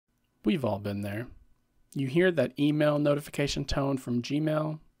We've all been there. You hear that email notification tone from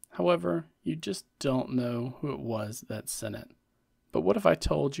Gmail, however, you just don't know who it was that sent it. But what if I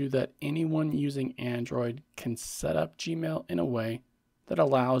told you that anyone using Android can set up Gmail in a way that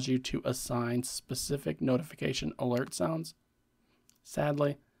allows you to assign specific notification alert sounds?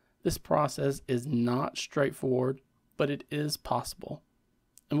 Sadly, this process is not straightforward, but it is possible,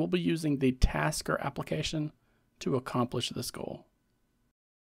 and we'll be using the Tasker application to accomplish this goal.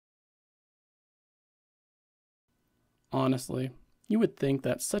 Honestly, you would think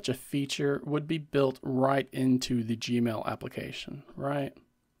that such a feature would be built right into the Gmail application, right?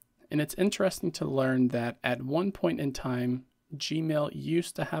 And it's interesting to learn that at one point in time, Gmail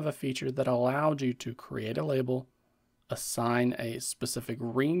used to have a feature that allowed you to create a label, assign a specific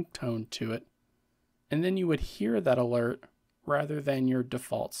ringtone to it, and then you would hear that alert rather than your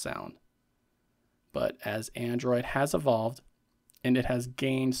default sound. But as Android has evolved and it has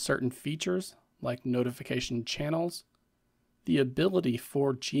gained certain features like notification channels, the ability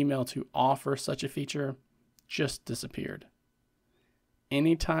for Gmail to offer such a feature just disappeared.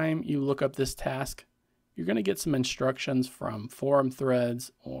 Anytime you look up this task, you're going to get some instructions from forum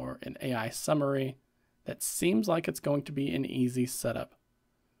threads or an AI summary that seems like it's going to be an easy setup.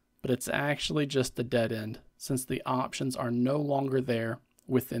 But it's actually just a dead end since the options are no longer there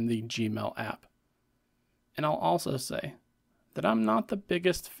within the Gmail app. And I'll also say that I'm not the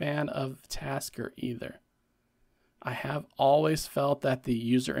biggest fan of Tasker either. I have always felt that the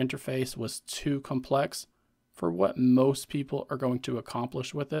user interface was too complex for what most people are going to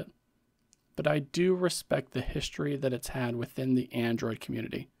accomplish with it, but I do respect the history that it's had within the Android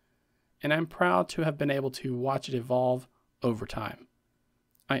community, and I'm proud to have been able to watch it evolve over time.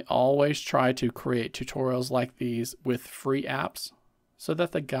 I always try to create tutorials like these with free apps so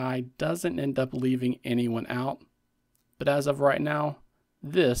that the guide doesn't end up leaving anyone out, but as of right now,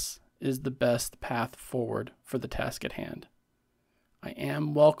 this is the best path forward for the task at hand. I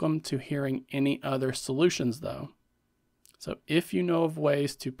am welcome to hearing any other solutions though. So if you know of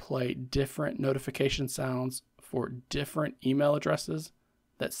ways to play different notification sounds for different email addresses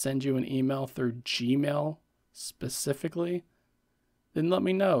that send you an email through Gmail specifically, then let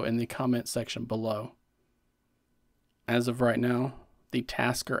me know in the comment section below. As of right now, the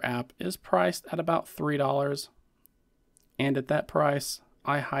Tasker app is priced at about $3, and at that price,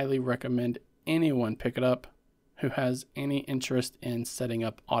 I highly recommend anyone pick it up who has any interest in setting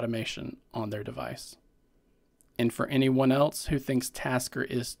up automation on their device. And for anyone else who thinks Tasker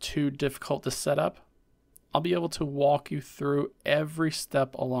is too difficult to set up, I'll be able to walk you through every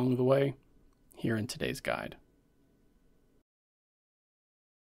step along the way here in today's guide.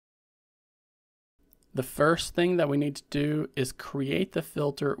 The first thing that we need to do is create the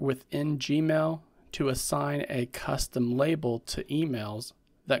filter within Gmail to assign a custom label to emails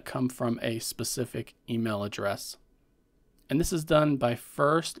that come from a specific email address. And this is done by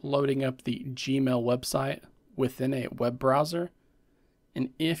first loading up the Gmail website within a web browser. And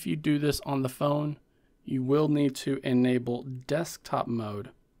if you do this on the phone, you will need to enable desktop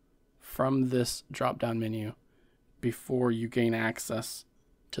mode from this drop-down menu before you gain access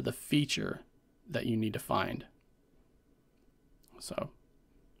to the feature that you need to find. So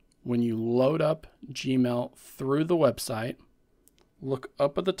when you load up Gmail through the website, look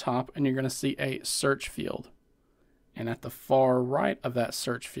up at the top and you're going to see a search field. And at the far right of that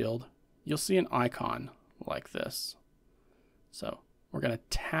search field, you'll see an icon like this. So we're going to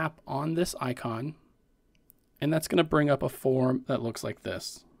tap on this icon, and that's going to bring up a form that looks like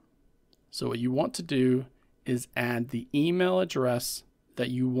this. So what you want to do is add the email address that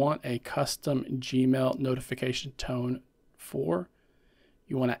you want a custom Gmail notification tone for.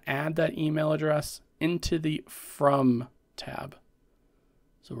 You want to add that email address into the From tab.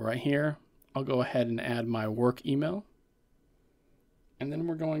 So right here, I'll go ahead and add my work email. And then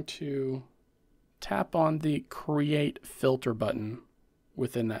we're going to tap on the Create Filter button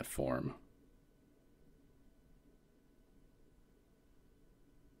within that form.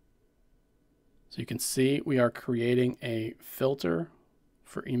 So you can see we are creating a filter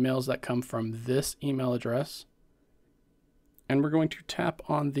for emails that come from this email address. And we're going to tap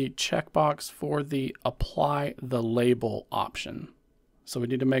on the checkbox for the Apply the Label option. So we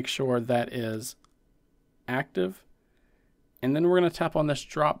need to make sure that is active. And then we're going to tap on this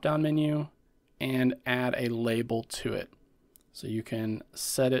drop-down menu and add a label to it. So you can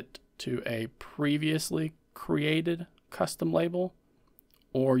set it to a previously created custom label,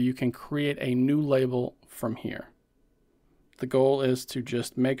 or you can create a new label from here. The goal is to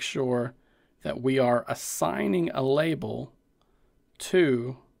just make sure that we are assigning a label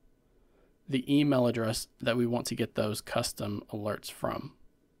to the email address that we want to get those custom alerts from.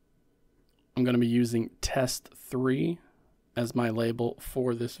 I'm going to be using test 3 as my label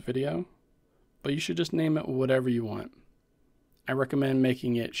for this video, but you should just name it whatever you want. I recommend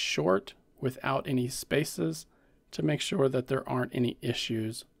making it short without any spaces to make sure that there aren't any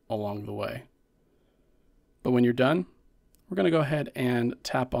issues along the way. But when you're done, we're going to go ahead and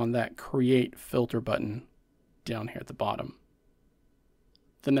tap on that create filter button down here at the bottom.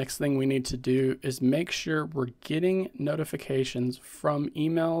 The next thing we need to do is make sure we're getting notifications from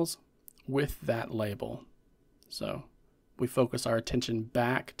emails with that label. So we focus our attention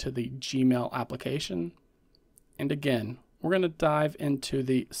back to the Gmail application. And again, we're going to dive into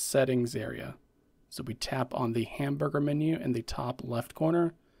the settings area. So we tap on the hamburger menu in the top left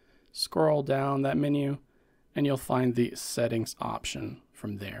corner, scroll down that menu, and you'll find the settings option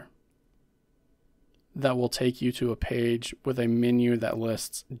from there. That will take you to a page with a menu that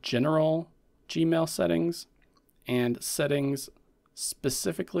lists general Gmail settings and settings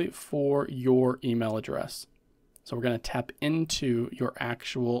specifically for your email address. So we're going to tap into your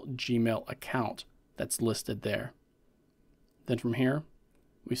actual Gmail account that's listed there. Then from here,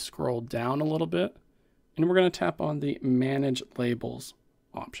 we scroll down a little bit and we're going to tap on the Manage Labels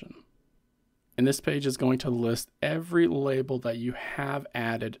option. And this page is going to list every label that you have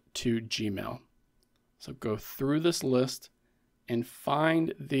added to Gmail. So go through this list and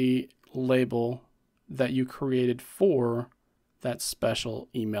find the label that you created for that special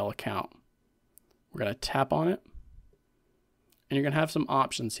email account. We're going to tap on it and you're going to have some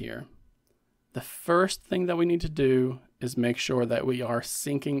options here. The first thing that we need to do is make sure that we are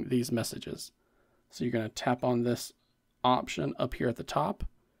syncing these messages. So you're going to tap on this option up here at the top,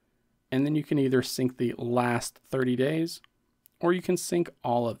 and then you can either sync the last 30 days or you can sync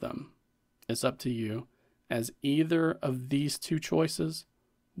all of them. It's up to you, as either of these two choices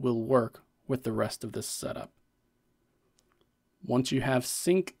will work with the rest of this setup. Once you have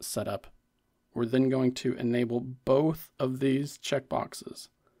sync set up, we're then going to enable both of these checkboxes.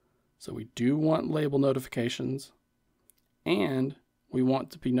 So we do want label notifications, and we want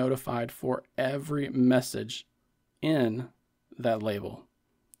to be notified for every message in that label.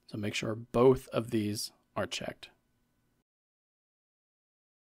 So make sure both of these are checked.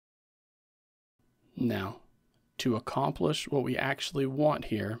 Now, to accomplish what we actually want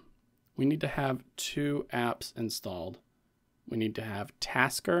here, we need to have two apps installed. We need to have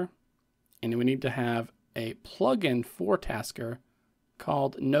Tasker, and we need to have a plugin for Tasker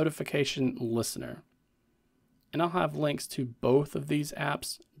called Notification Listener. And I'll have links to both of these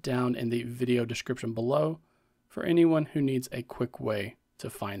apps down in the video description below for anyone who needs a quick way to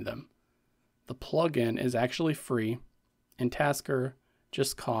find them. The plugin is actually free, and Tasker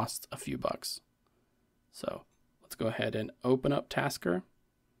just costs a few bucks. So let's go ahead and open up Tasker.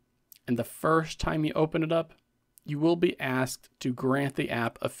 And the first time you open it up, you will be asked to grant the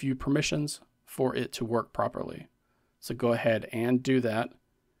app a few permissions for it to work properly. So go ahead and do that.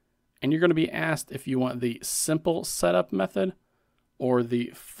 And you're going to be asked if you want the simple setup method or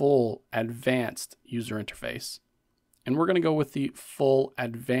the full advanced user interface. And we're going to go with the full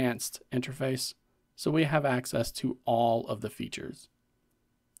advanced interface so we have access to all of the features.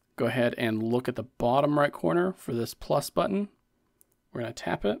 Go ahead and look at the bottom right corner for this plus button. We're going to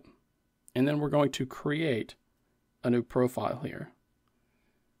tap it, and then we're going to create a new profile here.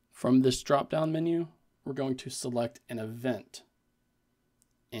 From this drop-down menu, we're going to select an event.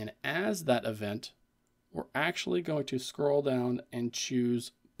 And as that event, we're actually going to scroll down and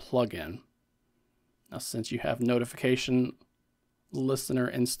choose plugin. Now, since you have Notification Listener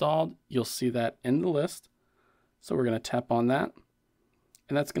installed, you'll see that in the list. So we're going to tap on that,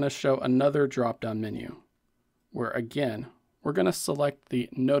 and that's going to show another drop-down menu where, again, we're going to select the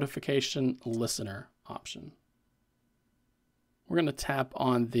Notification Listener option. We're going to tap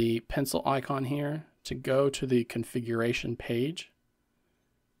on the pencil icon here to go to the configuration page.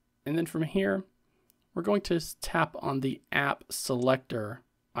 And then from here, we're going to tap on the app selector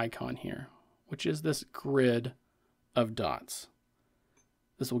icon here, which is this grid of dots.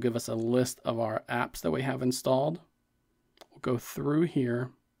 This will give us a list of our apps that we have installed. We'll go through here,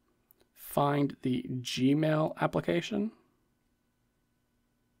 find the Gmail application,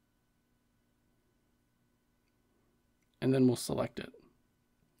 and then we'll select it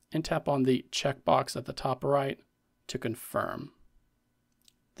and tap on the checkbox at the top right to confirm.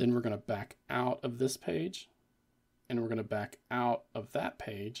 Then we're going to back out of this page, and we're going to back out of that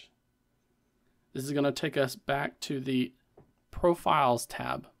page. This is going to take us back to the Profiles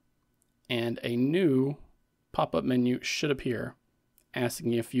tab, and a new pop-up menu should appear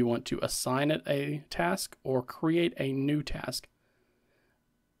asking if you want to assign it a task or create a new task.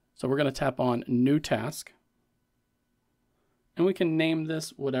 So we're going to tap on New Task, and we can name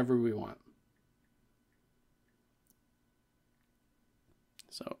this whatever we want.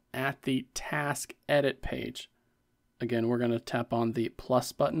 So at the task edit page, again, we're going to tap on the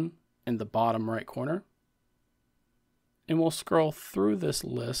plus button in the bottom right corner. And we'll scroll through this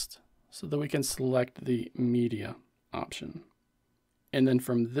list so that we can select the media option. And then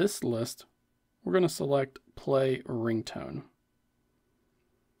from this list, we're going to select play ringtone.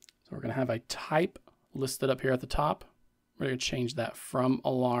 So we're going to have a type listed up here at the top. We're going to change that from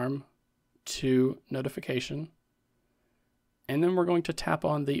alarm to notification. And then we're going to tap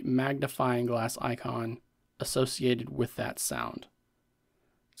on the magnifying glass icon associated with that sound.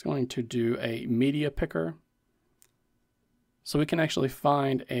 It's going to do a media picker, so we can actually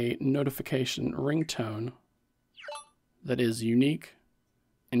find a notification ringtone that is unique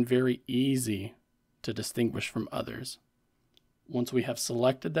and very easy to distinguish from others. Once we have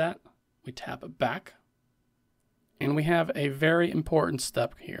selected that, we tap back, and we have a very important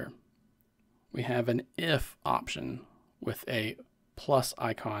step here. We have an if option with a plus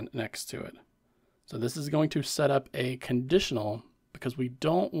icon next to it. So this is going to set up a conditional because we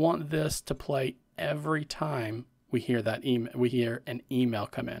don't want this to play every time we hear an email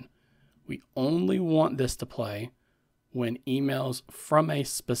come in. We only want this to play when emails from a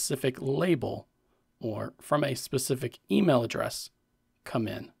specific label or from a specific email address come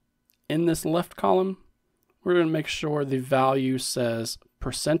in. In this left column, we're going to make sure the value says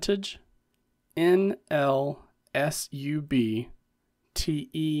percentage NLSUBTEXT.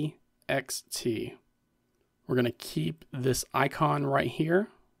 We're going to keep this icon right here,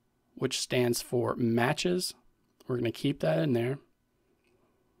 which stands for matches. We're going to keep that in there.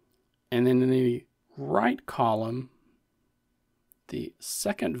 And then in the right column, the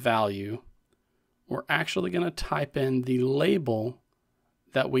second value, we're actually going to type in the label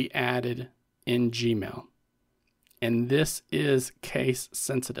that we added in Gmail. And this is case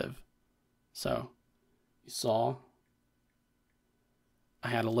sensitive. So you saw I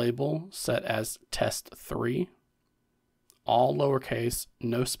had a label set as test 3, all lowercase,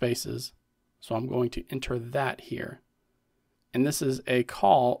 no spaces. So I'm going to enter that here. And this is a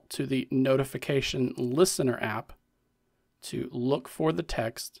call to the notification listener app to look for the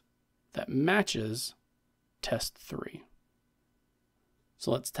text that matches test 3. So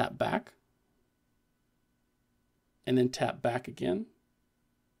let's tap back and then tap back again.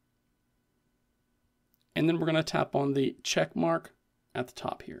 And then we're going to tap on the check mark at the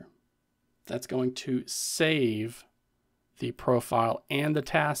top here. That's going to save the profile and the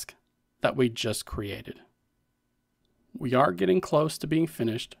task that we just created. We are getting close to being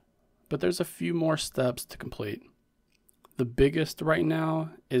finished, but there's a few more steps to complete. The biggest right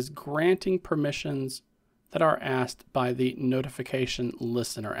now is granting permissions that are asked by the notification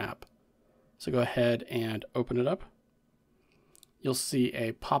listener app. So go ahead and open it up. You'll see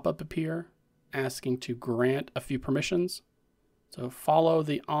a pop-up appear asking to grant a few permissions. So follow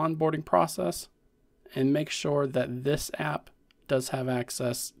the onboarding process and make sure that this app does have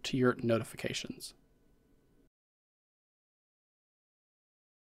access to your notifications.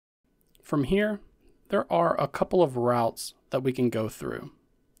 From here, there are a couple of routes that we can go through.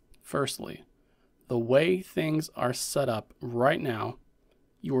 Firstly, the way things are set up right now,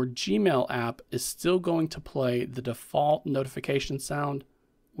 your Gmail app is still going to play the default notification sound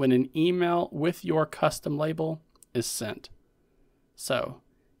when an email with your custom label is sent. So,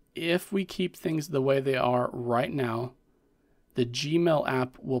 if we keep things the way they are right now, the Gmail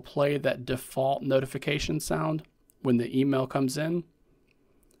app will play that default notification sound when the email comes in,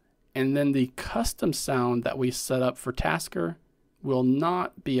 and then the custom sound that we set up for Tasker will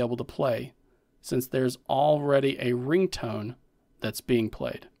not be able to play since there's already a ringtone that's being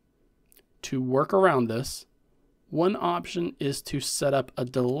played. To work around this, one option is to set up a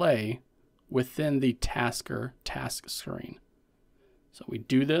delay within the Tasker task screen. So we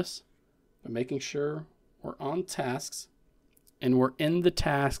do this by making sure we're on tasks and we're in the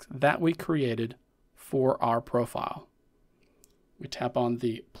task that we created for our profile. We tap on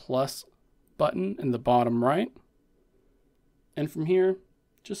the plus button in the bottom right. And from here,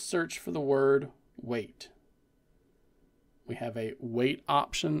 just search for the word wait. We have a wait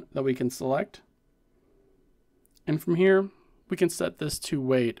option that we can select. And from here, we can set this to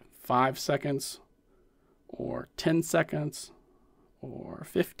wait 5 seconds or 10 seconds or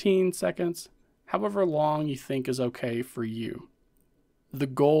 15 seconds, however long you think is okay for you. The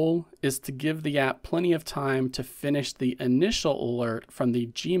goal is to give the app plenty of time to finish the initial alert from the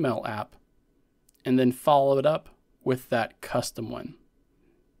Gmail app and then follow it up with that custom one.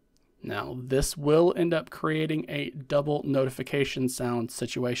 Now, this will end up creating a double notification sound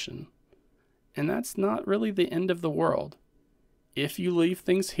situation. And that's not really the end of the world. If you leave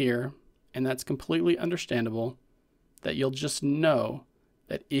things here, and that's completely understandable, that you'll just know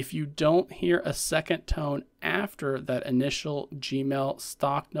that if you don't hear a second tone after that initial Gmail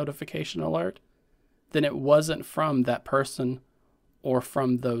stock notification alert, then it wasn't from that person or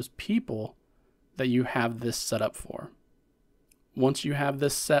from those people that you have this set up for. Once you have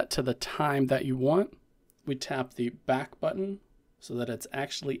this set to the time that you want, we tap the back button so that it's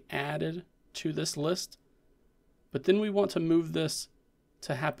actually added to this list. But then we want to move this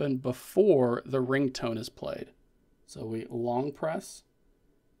to happen before the ringtone is played. So we long press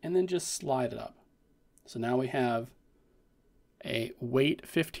and then just slide it up. So now we have a wait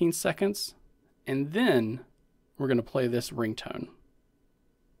 15 seconds, and then we're going to play this ringtone.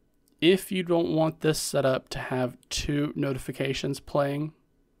 If you don't want this set up to have two notifications playing,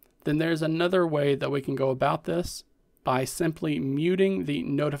 then there's another way that we can go about this by simply muting the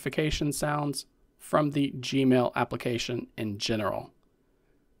notification sounds from the Gmail application in general.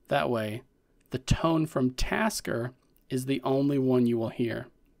 That way, the tone from Tasker is the only one you will hear,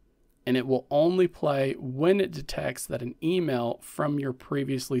 and it will only play when it detects that an email from your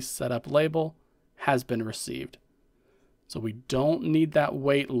previously set up label has been received. So we don't need that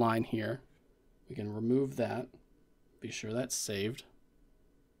wait line here. We can remove that, be sure that's saved.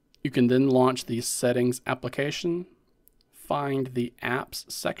 You can then launch the settings application, find the apps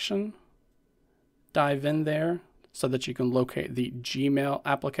section, dive in there so that you can locate the Gmail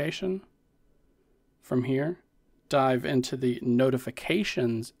application. From here, dive into the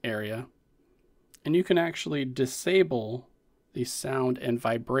notifications area, and you can actually disable the sound and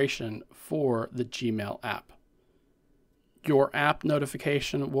vibration for the Gmail app. Your app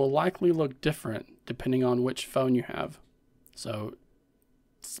notification will likely look different depending on which phone you have. So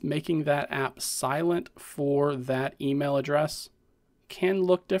making that app silent for that email address can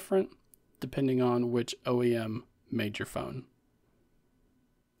look different depending on which OEM made your phone.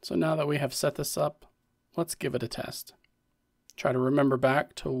 So now that we have set this up, let's give it a test. Try to remember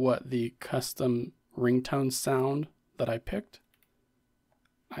back to what the custom ringtone sound that I picked.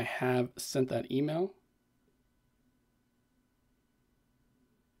 I have sent that email.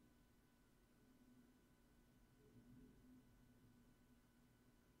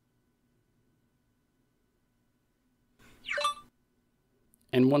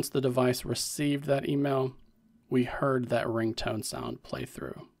 And once the device received that email, we heard that ringtone sound play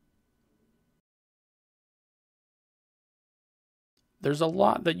through. There's a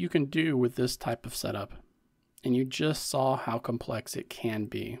lot that you can do with this type of setup, and you just saw how complex it can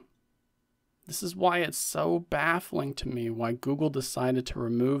be. This is why it's so baffling to me why Google decided to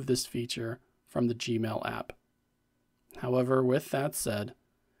remove this feature from the Gmail app. However, with that said,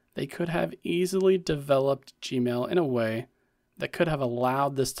 they could have easily developed Gmail in a way that could have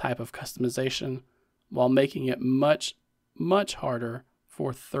allowed this type of customization while making it much, much harder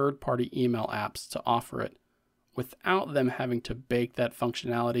for third-party email apps to offer it without them having to bake that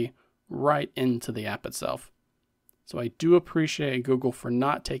functionality right into the app itself. So I do appreciate Google for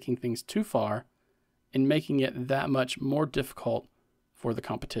not taking things too far and making it that much more difficult for the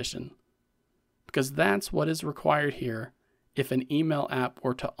competition. Because that's what is required here if an email app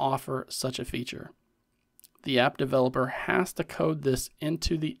were to offer such a feature. The app developer has to code this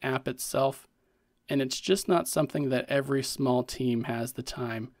into the app itself, and it's just not something that every small team has the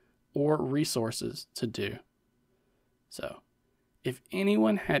time or resources to do. So, if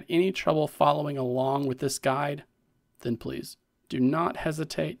anyone had any trouble following along with this guide, then please do not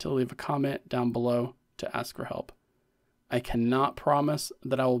hesitate to leave a comment down below to ask for help. I cannot promise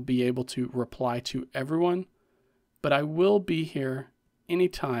that I will be able to reply to everyone, but I will be here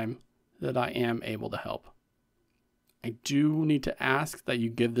anytime that I am able to help. I do need to ask that you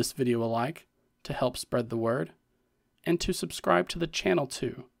give this video a like to help spread the word, and to subscribe to the channel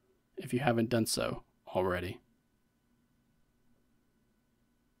too, if you haven't done so already.